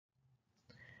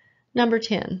Number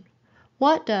 10.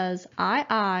 What does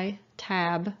II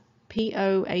tab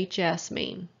POHS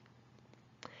mean?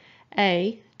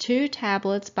 A. 2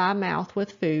 tablets by mouth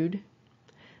with food.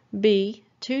 B.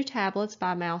 2 tablets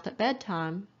by mouth at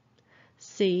bedtime.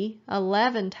 C.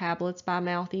 11 tablets by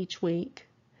mouth each week.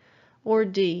 Or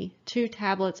D. 2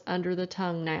 tablets under the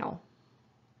tongue now.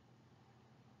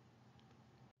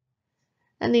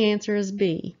 And the answer is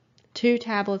B. 2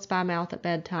 tablets by mouth at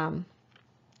bedtime.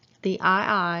 The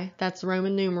II, that's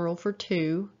Roman numeral for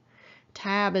 2.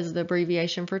 Tab is the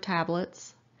abbreviation for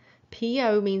tablets.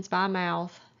 PO means by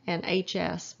mouth, and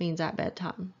HS means at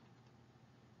bedtime.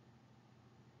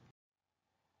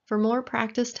 For more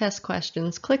practice test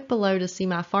questions, click below to see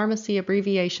my Pharmacy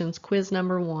Abbreviations Quiz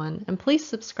number 1, and please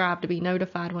subscribe to be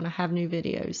notified when I have new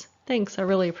videos. Thanks, I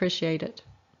really appreciate it.